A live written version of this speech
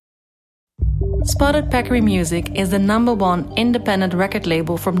Spotted Peccary Music is the #1 independent record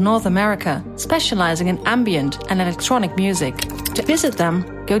label from North America, specializing in ambient and electronic music. To visit them,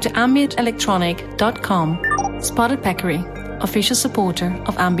 go to ambientelectronic.com. Spotted Peccary, official supporter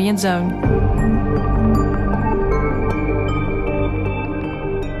of Ambient Zone.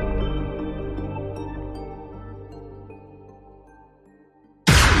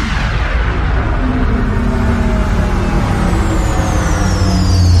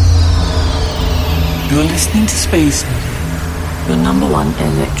 You're listening to Space, your #1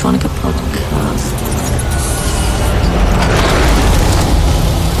 electronica podcast.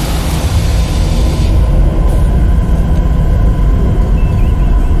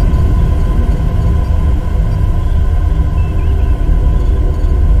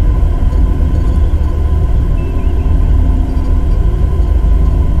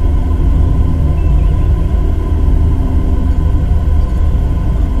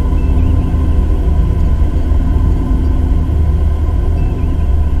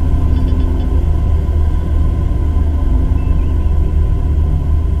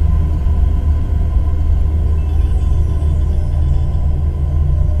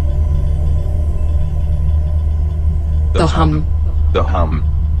 The hum. the hum,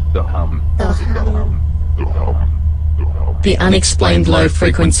 the hum, the hum, the hum, the hum. The unexplained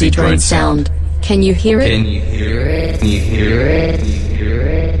low-frequency drone sound. Can you hear it? Can you hear it? Can you hear it? Can you hear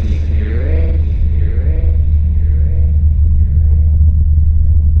it? Can you hear it?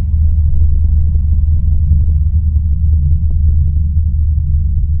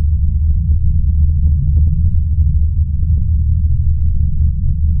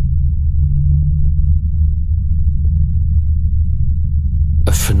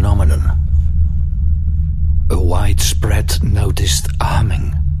 A phenomenon. A widespread noticed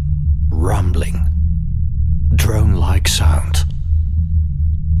humming, rumbling, drone-like sound.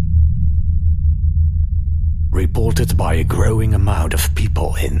 Reported by a growing amount of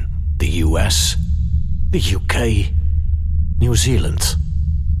people in the US, the UK, New Zealand,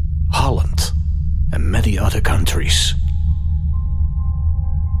 Holland, and many other countries.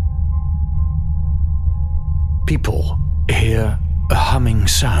 People hear a humming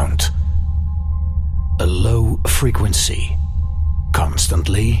sound, a low frequency,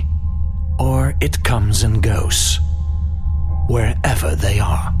 constantly, or it comes and goes, wherever they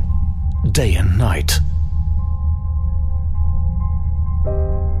are, day and night.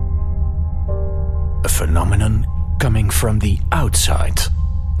 A phenomenon coming from the outside,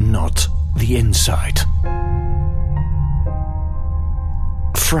 not the inside.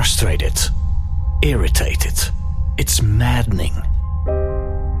 Frustrated, irritated, it's maddening.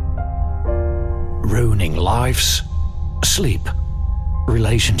 Ruining lives, sleep,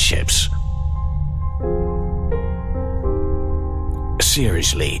 relationships.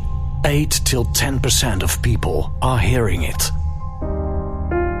 Seriously, 8 till 10% of people are hearing it.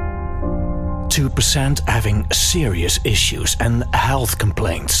 2% having serious issues and health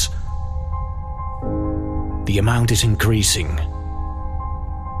complaints. The amount is increasing.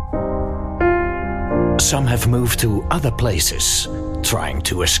 Some have moved to other places, trying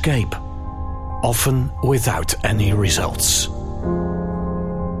to escape, often without any results.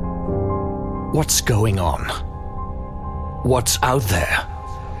 What's going on? What's out there?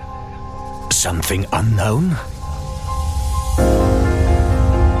 Something unknown?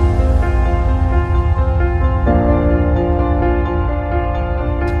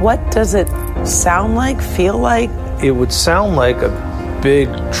 What does it sound like, feel like? It would sound like a big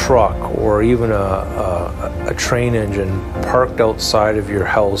truck or even a train engine parked outside of your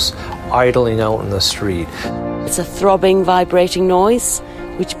house, idling out in the street. It's a throbbing, vibrating noise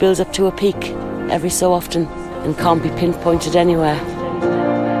which builds up to a peak every so often and can't be pinpointed anywhere.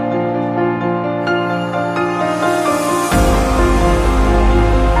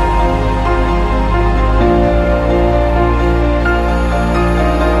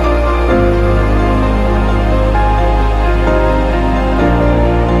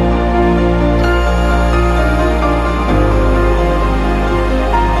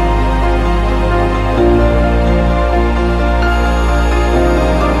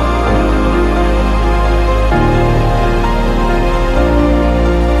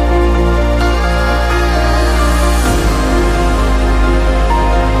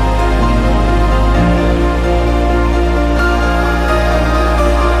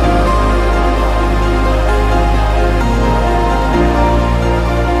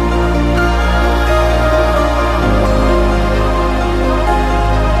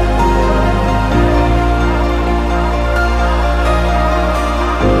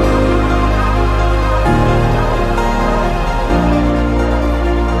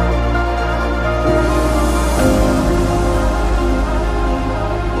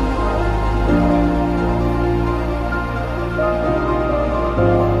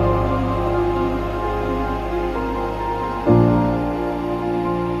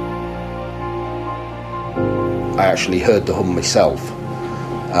 I actually heard the hum myself.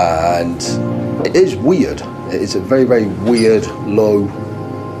 And it is weird. It is a very, very weird, low,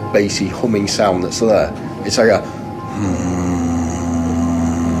 bassy humming sound that's there. It's like a...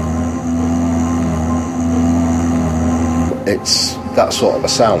 It's that sort of a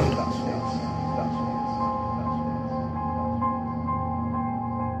sound.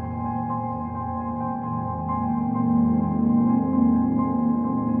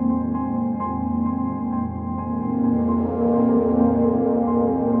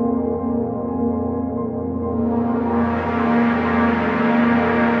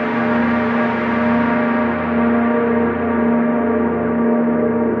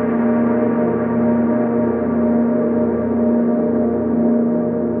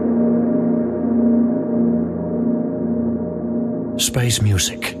 Space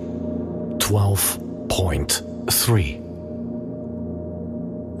Music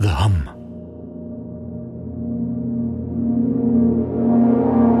 12.3 The Hum.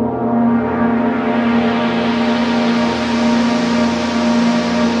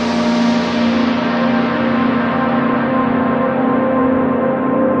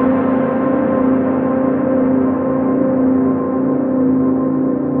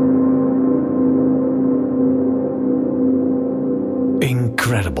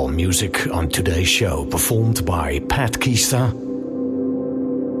 Incredible music on today's show, performed by Pat Kista,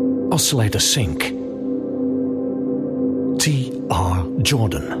 Oscillator Sync, T.R.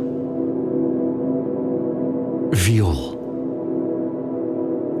 Jordan, Viol,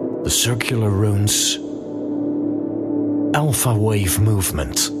 The Circular Runes, Alpha Wave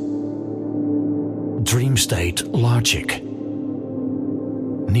Movement, Dream State Logic,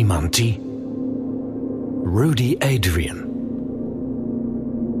 Nimanti, Rudy Adrian.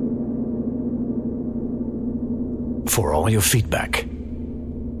 For all your feedback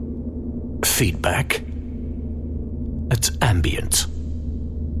at ambient.zone.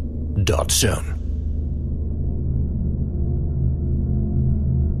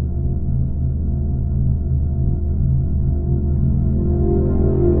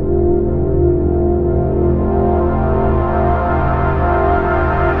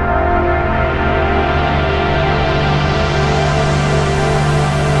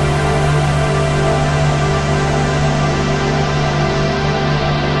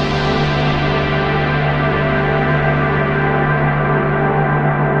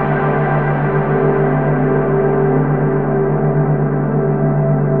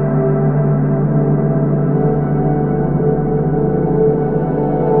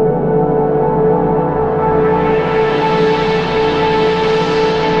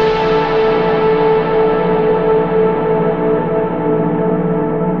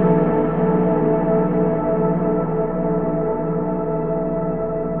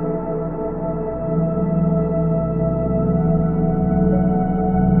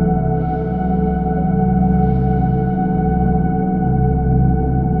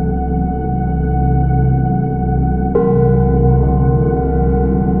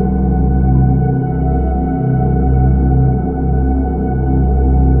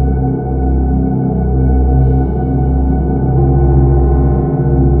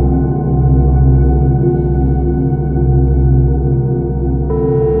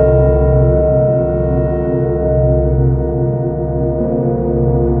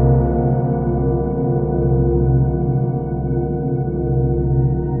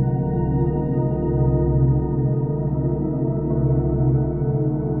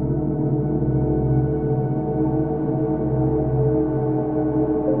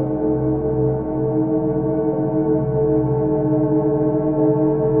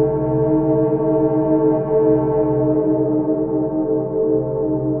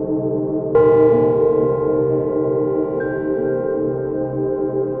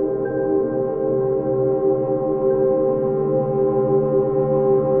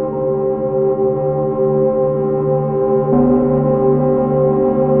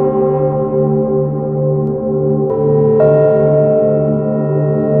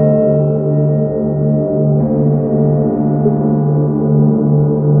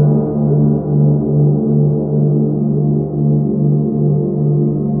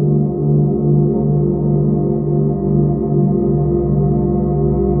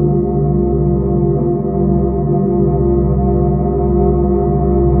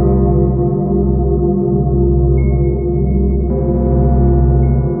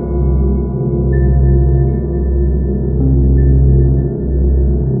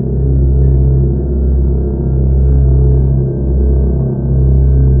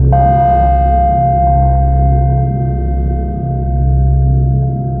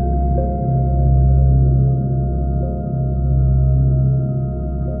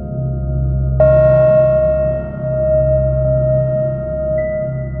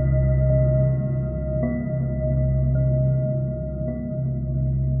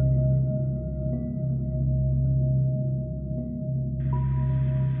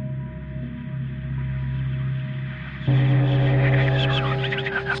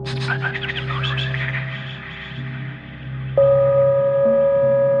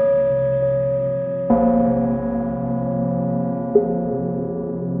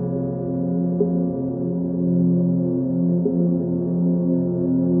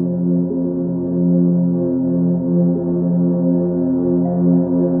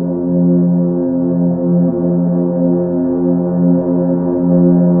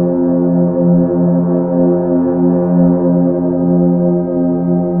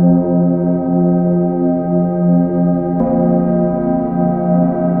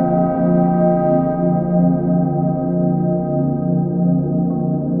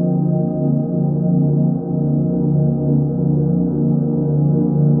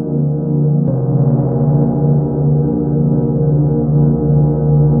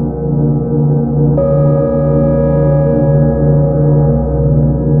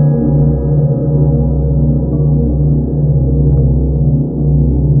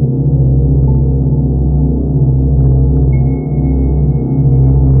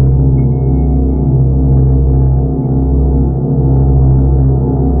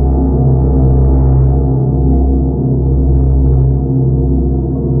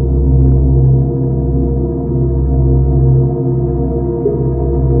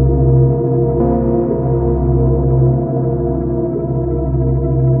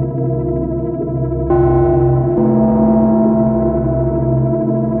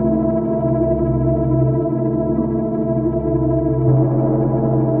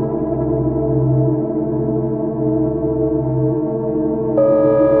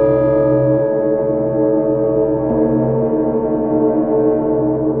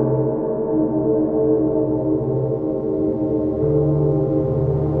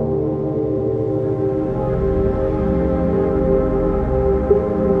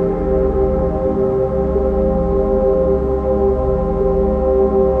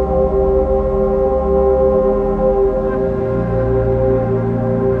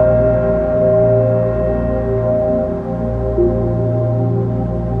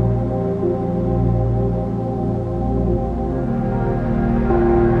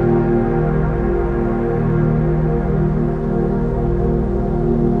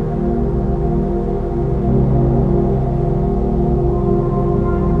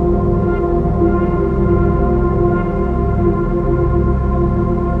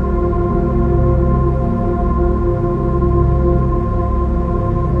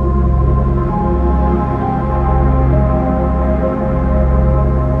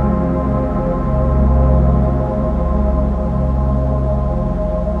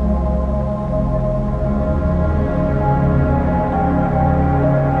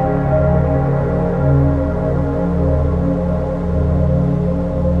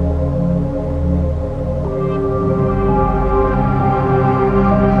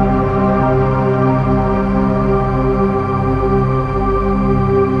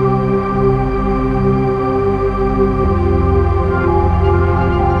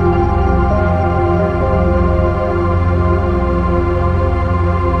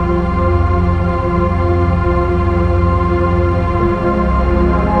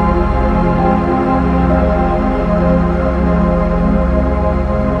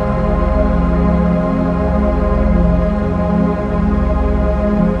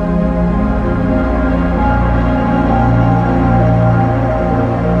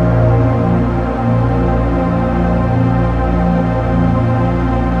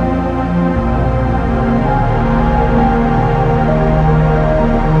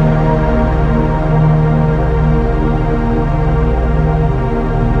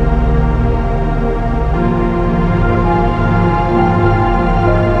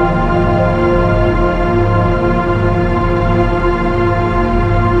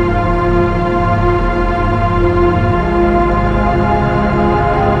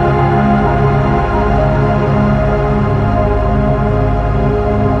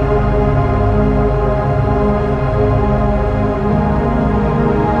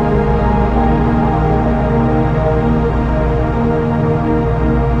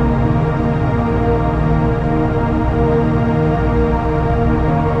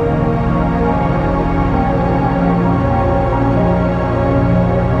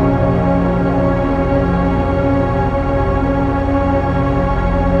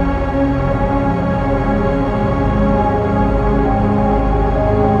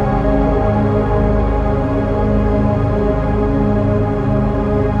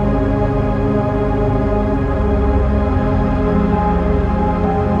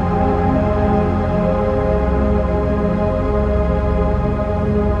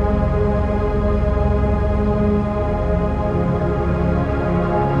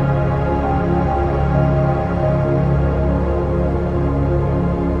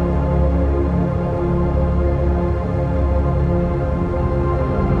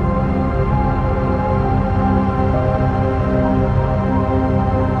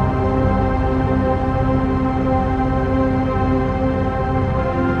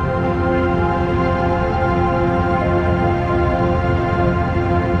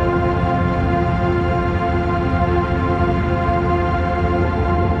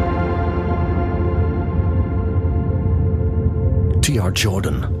 P.R.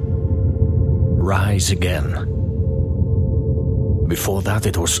 Jordan, Rise Again. Before that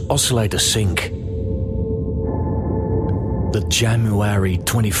it was Oscillator Sync, the January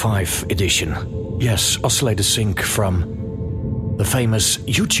 25 edition. Yes, Oscillator Sync from the famous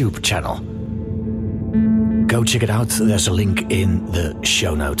YouTube channel. Go check it out, there's a link in the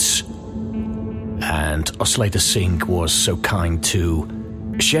show notes. And Oscillator Sync was so kind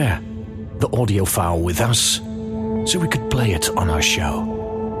to share the audio file with us so we could play it on our show.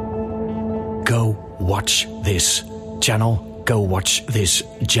 Go watch this channel, go watch this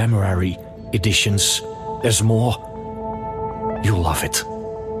January editions. There's more. You'll love it.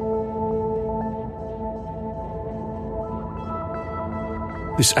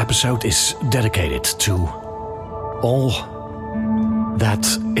 This episode is dedicated to all that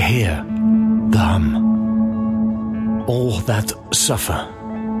hear the hum, all that suffer,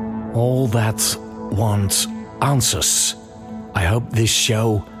 all that want answers. I hope this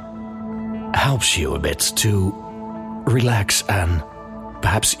show helps you a bit to relax and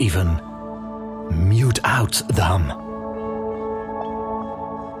perhaps even mute out the hum.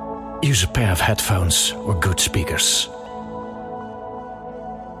 Use a pair of headphones or good speakers.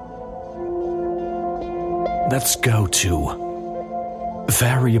 Let's go to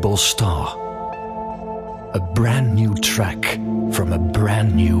Variable Star, a brand new track from a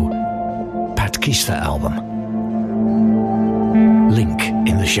brand new Pat Kista album. Link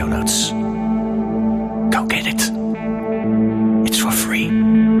in the show notes. Go get it. It's for free.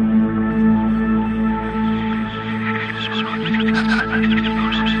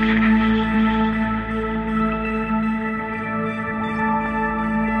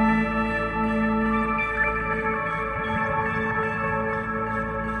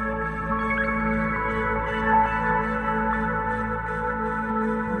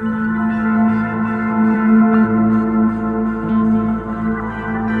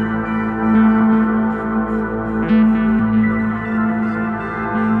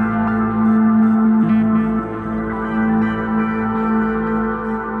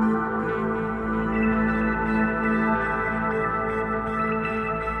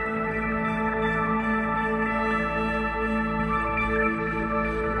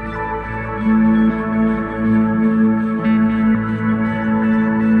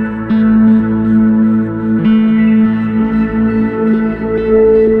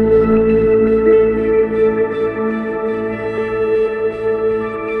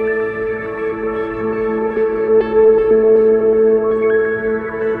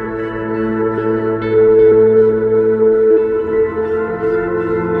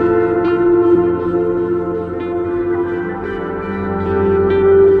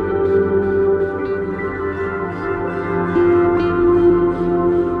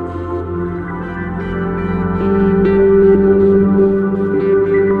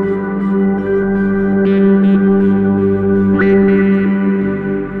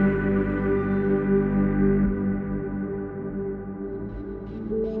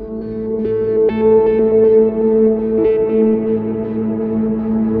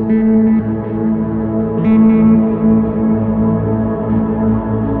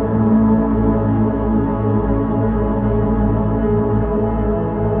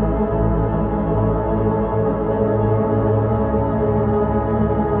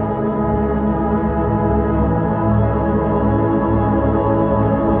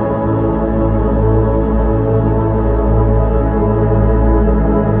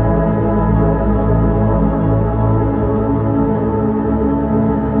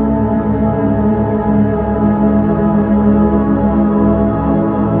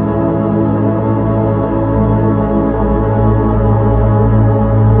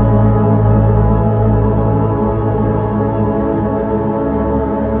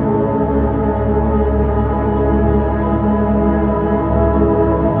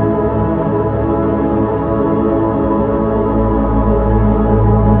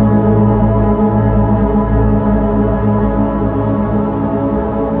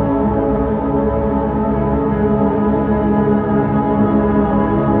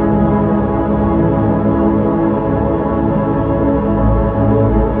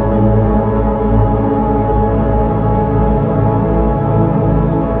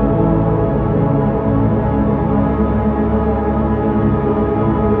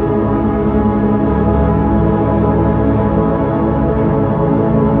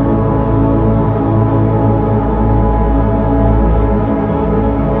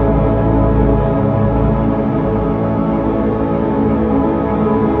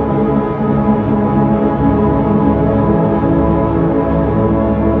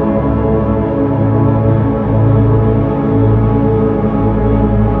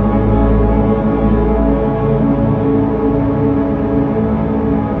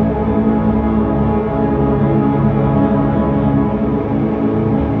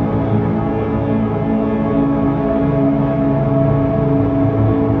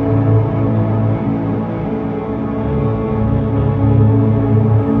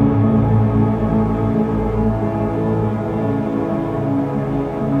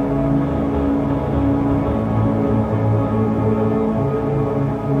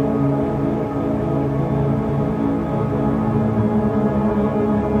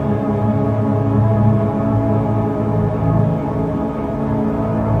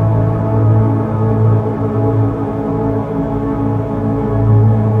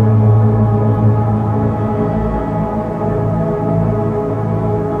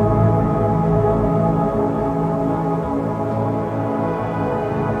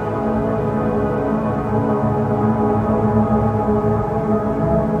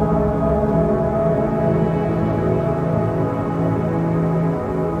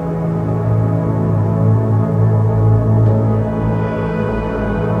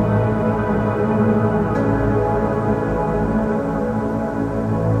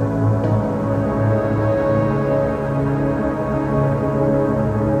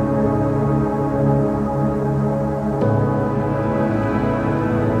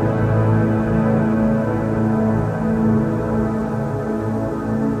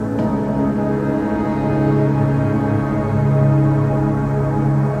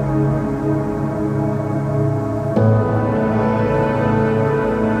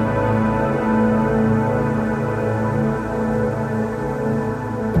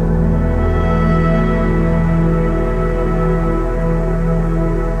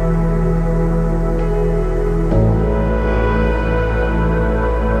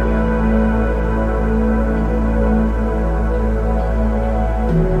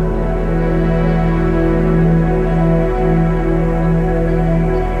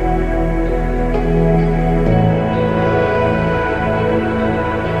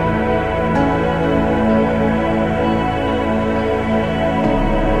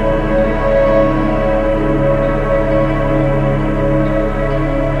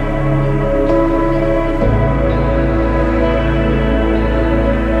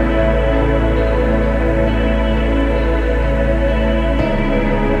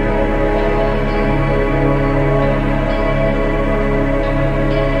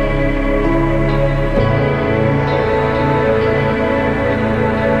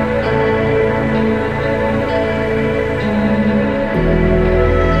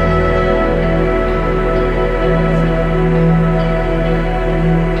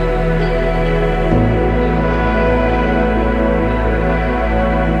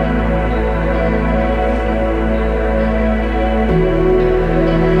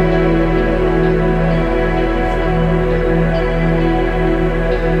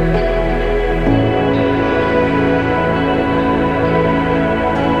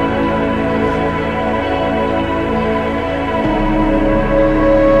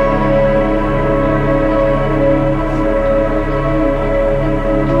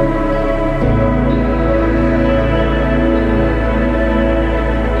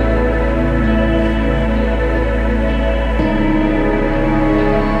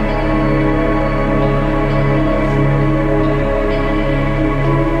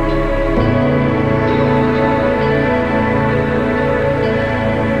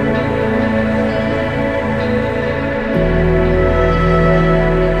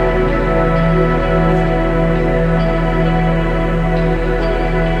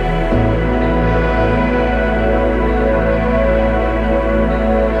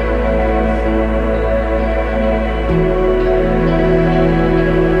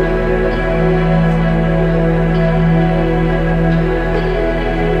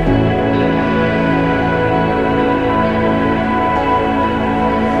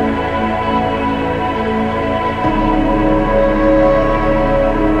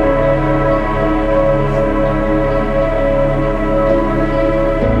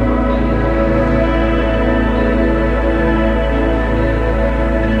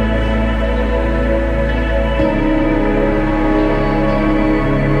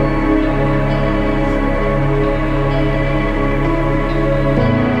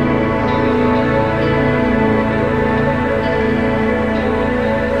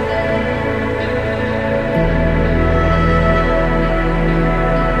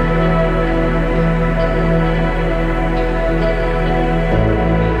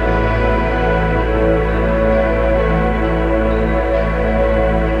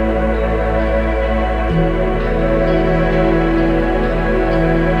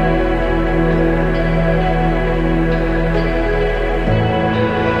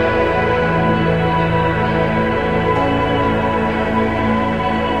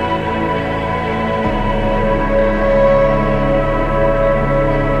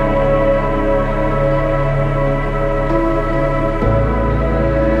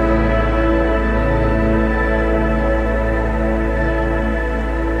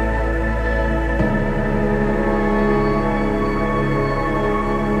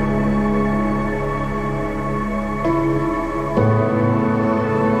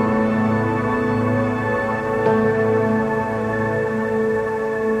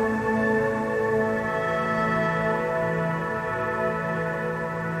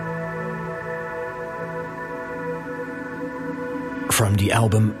 from the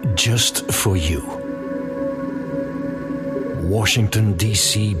album Just For You. Washington,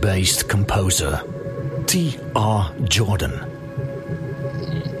 D.C. based composer T.R. Jordan.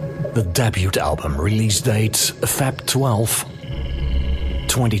 The debut album, release date Feb 12,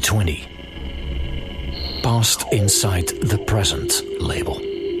 2020. Past Inside the Present label.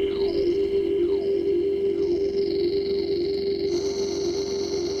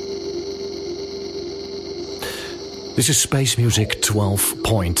 This is Space Music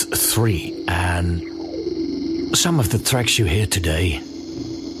 12.3, and some of the tracks you hear today,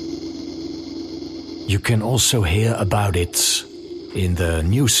 you can also hear about it in the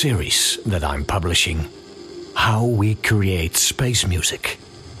new series that I'm publishing, How We Create Space Music.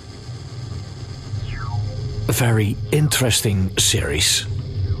 A very interesting series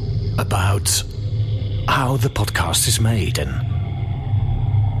about how the podcast is made and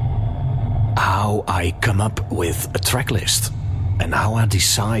how I come up with a track list and how I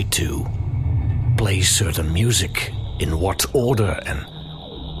decide to play certain music in what order, and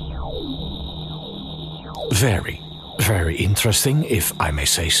very, very interesting, if I may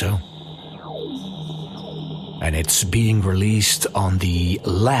say so. And it's being released on the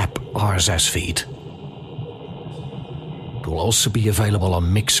Lab RSS feed. It will also be available on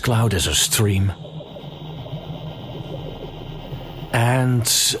Mixcloud as a stream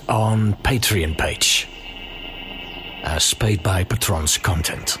and on Patreon page as paid by patrons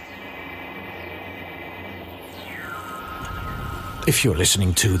content. If you're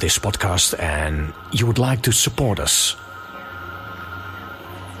listening to this podcast and you would like to support us,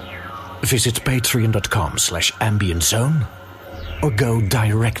 visit patreon.com/ambientzone or go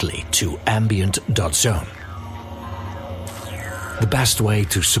directly to ambient.zone. The best way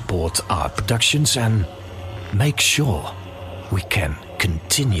to support our productions and make sure we can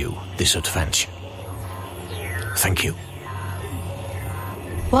continue this adventure. Thank you.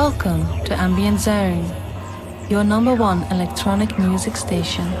 Welcome to Ambient Zone, your number one electronic music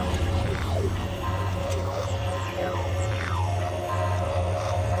station.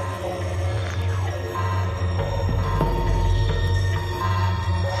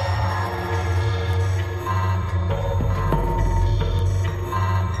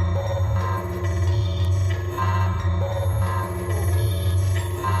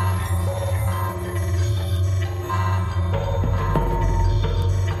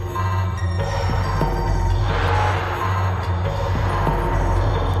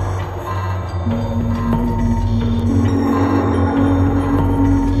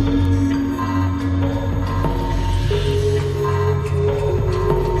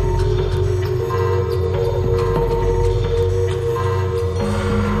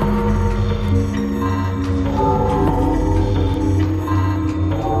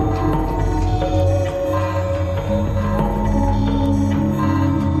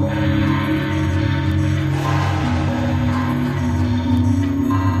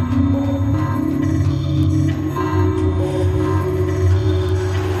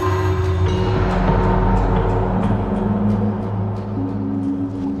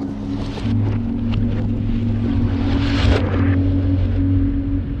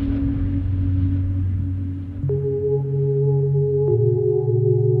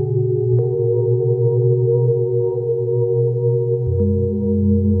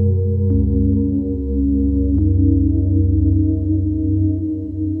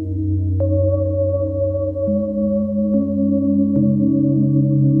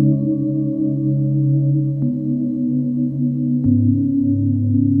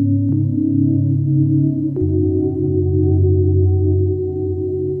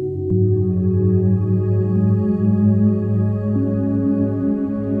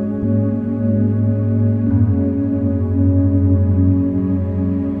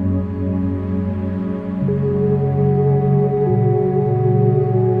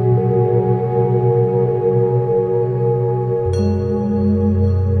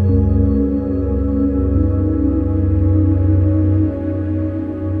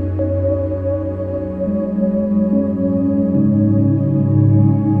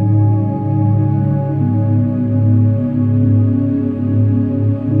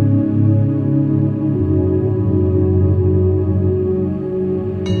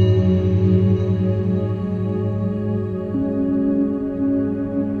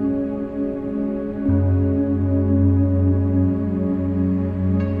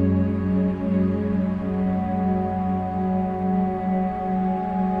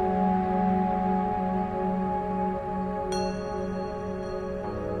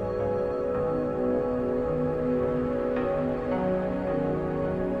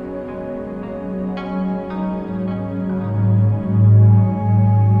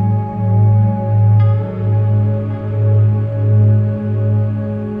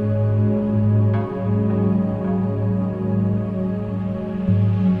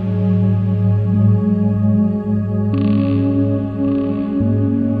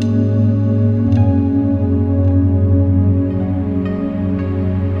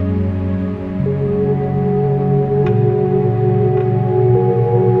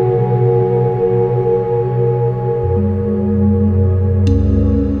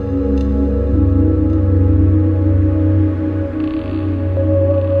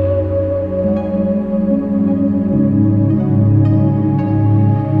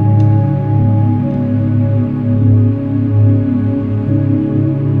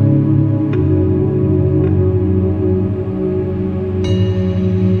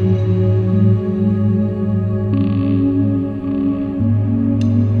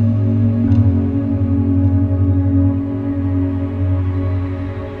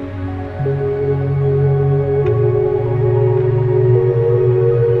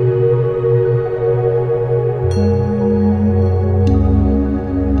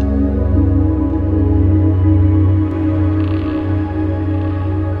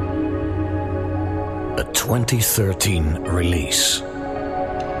 2013 release.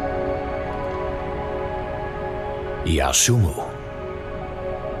 Yasumu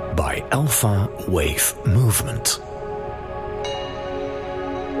by Alpha Wave Movement.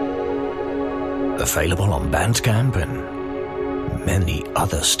 Available on Bandcamp and many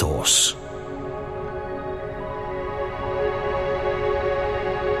other stores.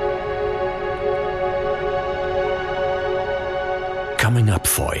 Coming up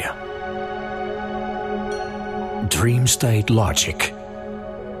for you: Dream State Logic,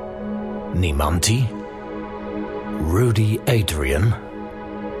 Nimanti, Rudy Adrian,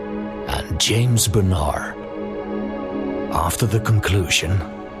 and James Bernard. After the conclusion,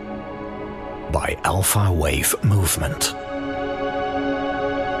 by Alpha Wave Movement.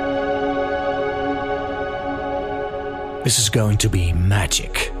 This is going to be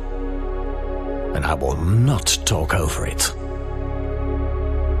magic, and I will not talk over it.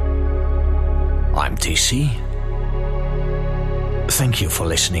 I'm TC. Thank you for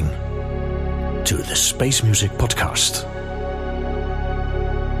listening to the Space Music Podcast.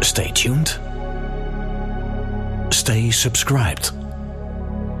 Stay tuned. Stay subscribed.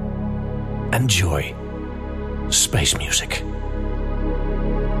 Enjoy space music.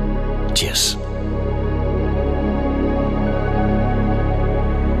 Cheers.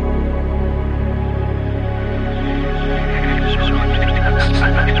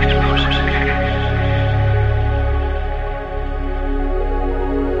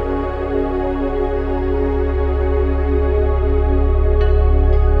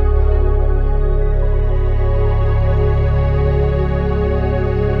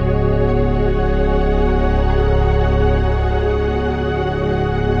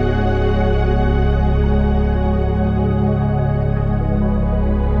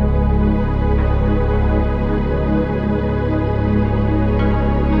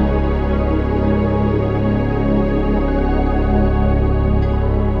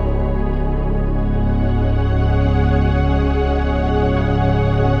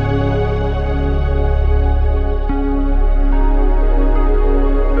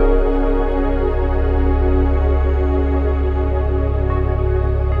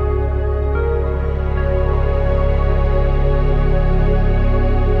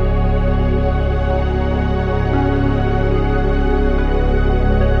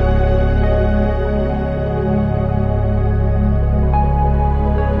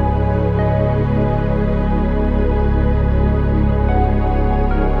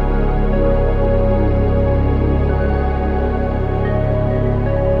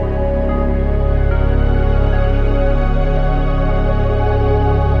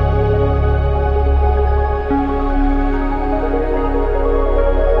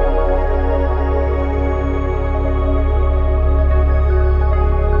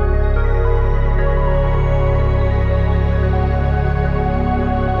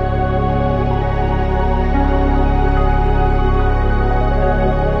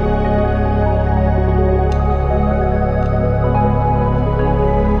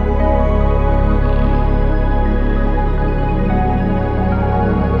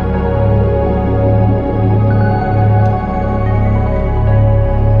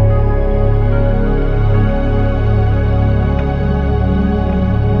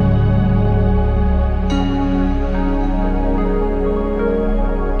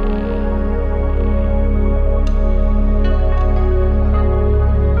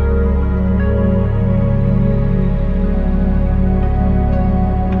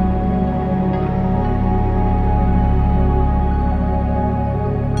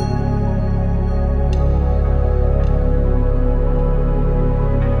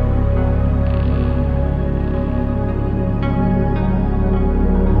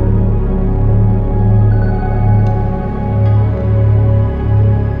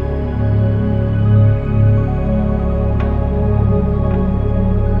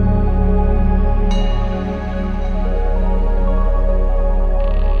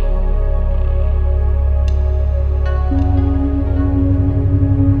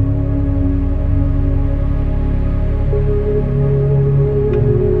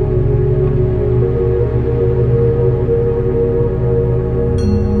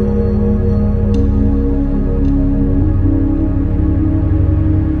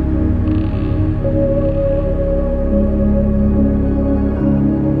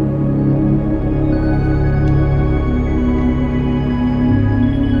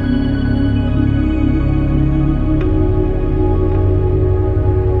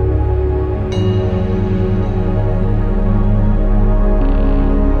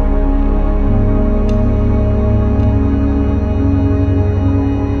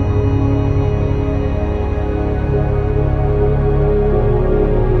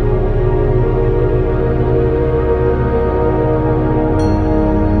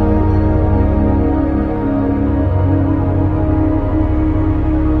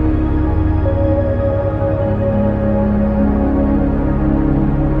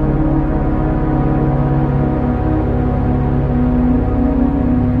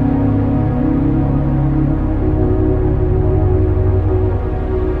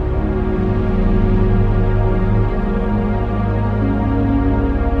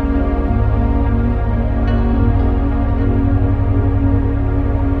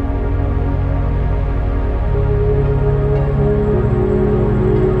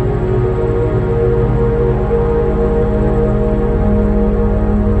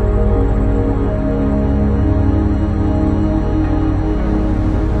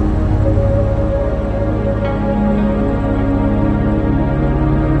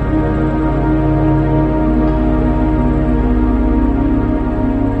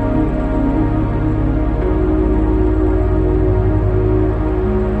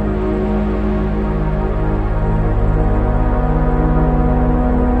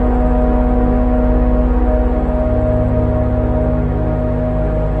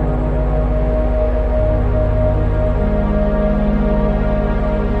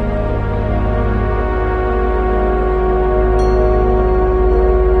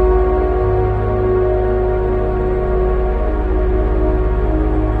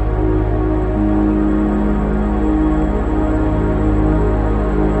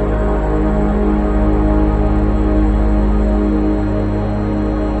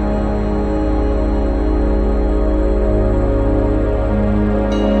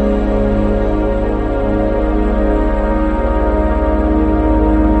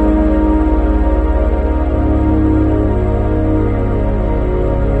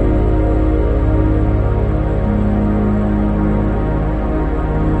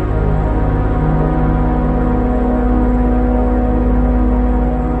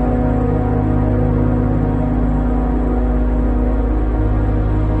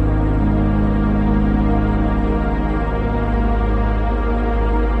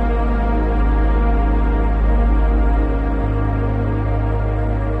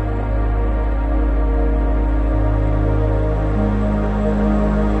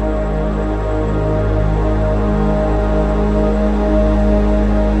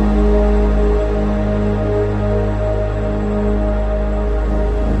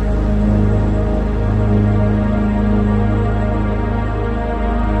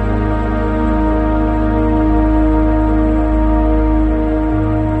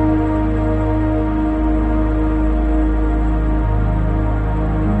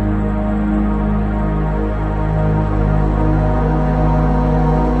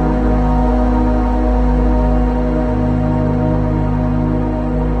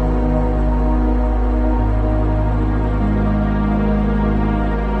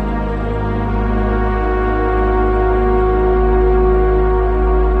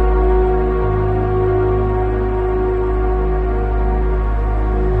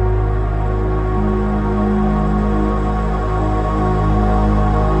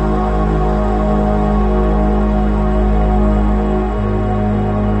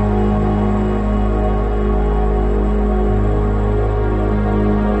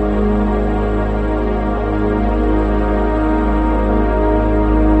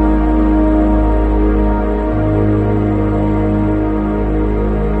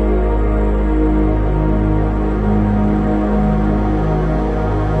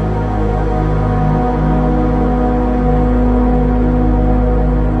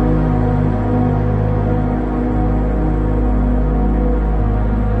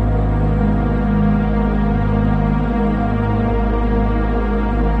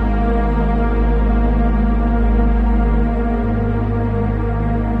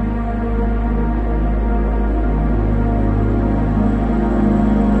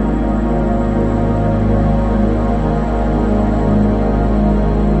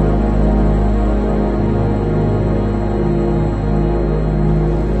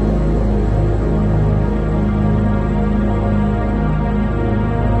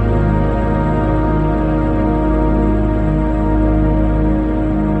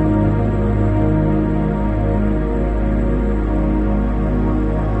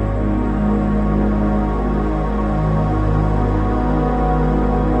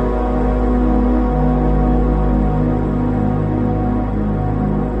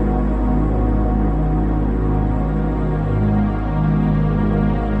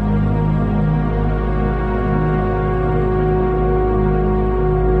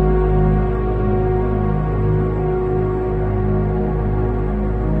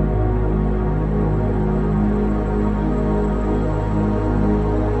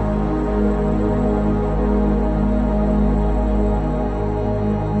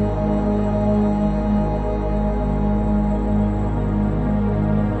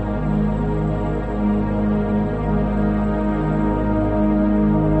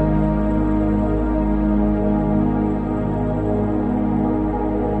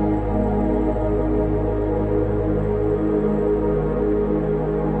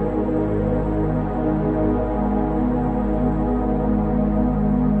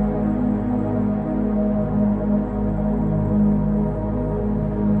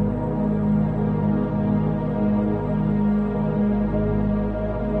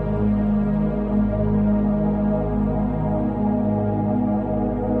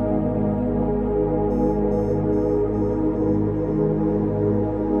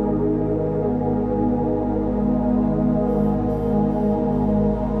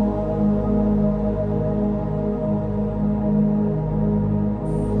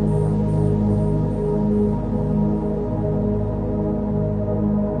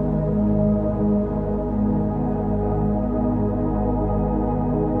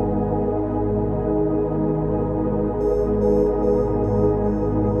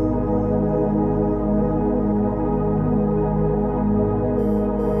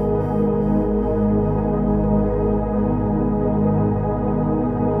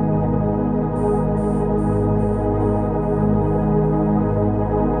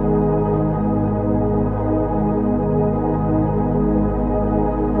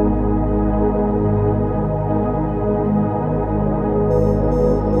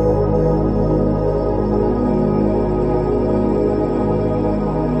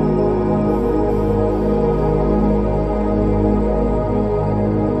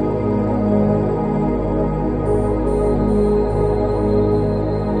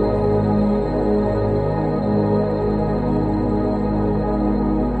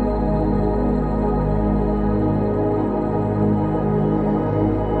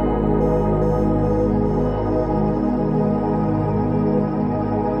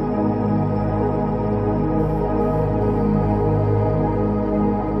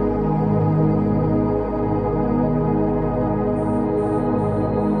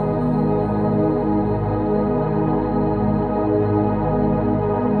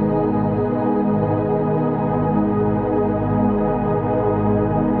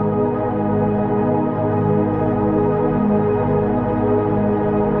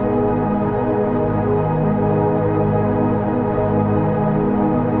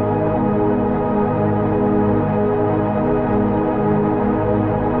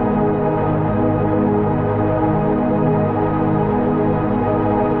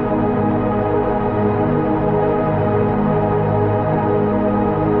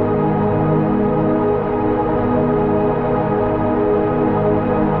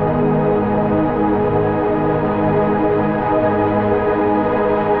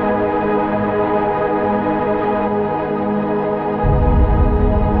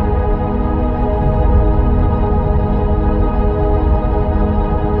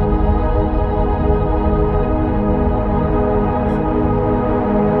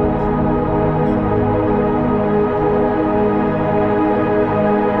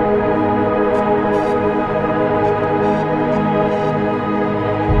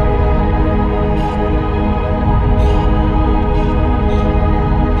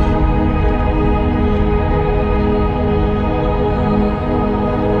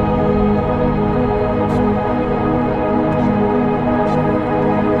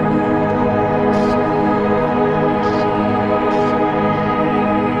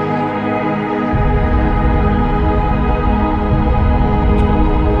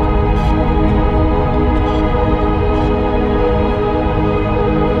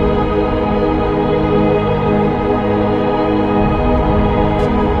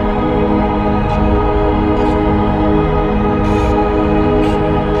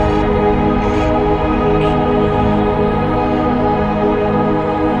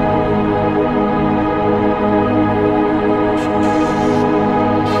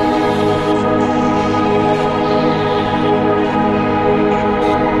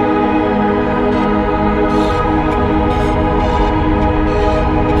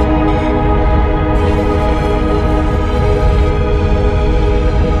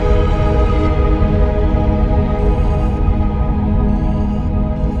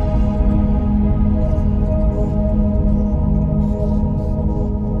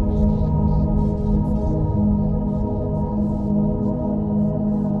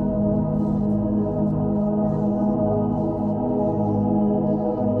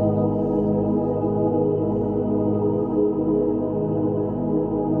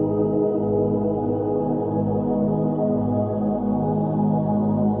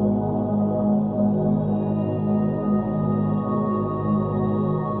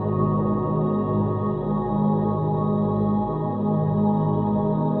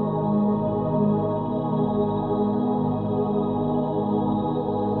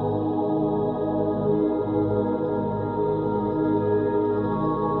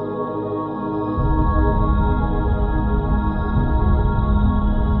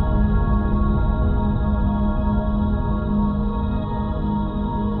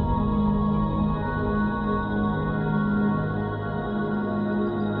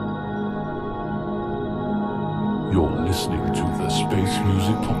 Bass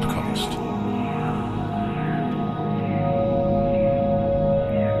Music Podcast.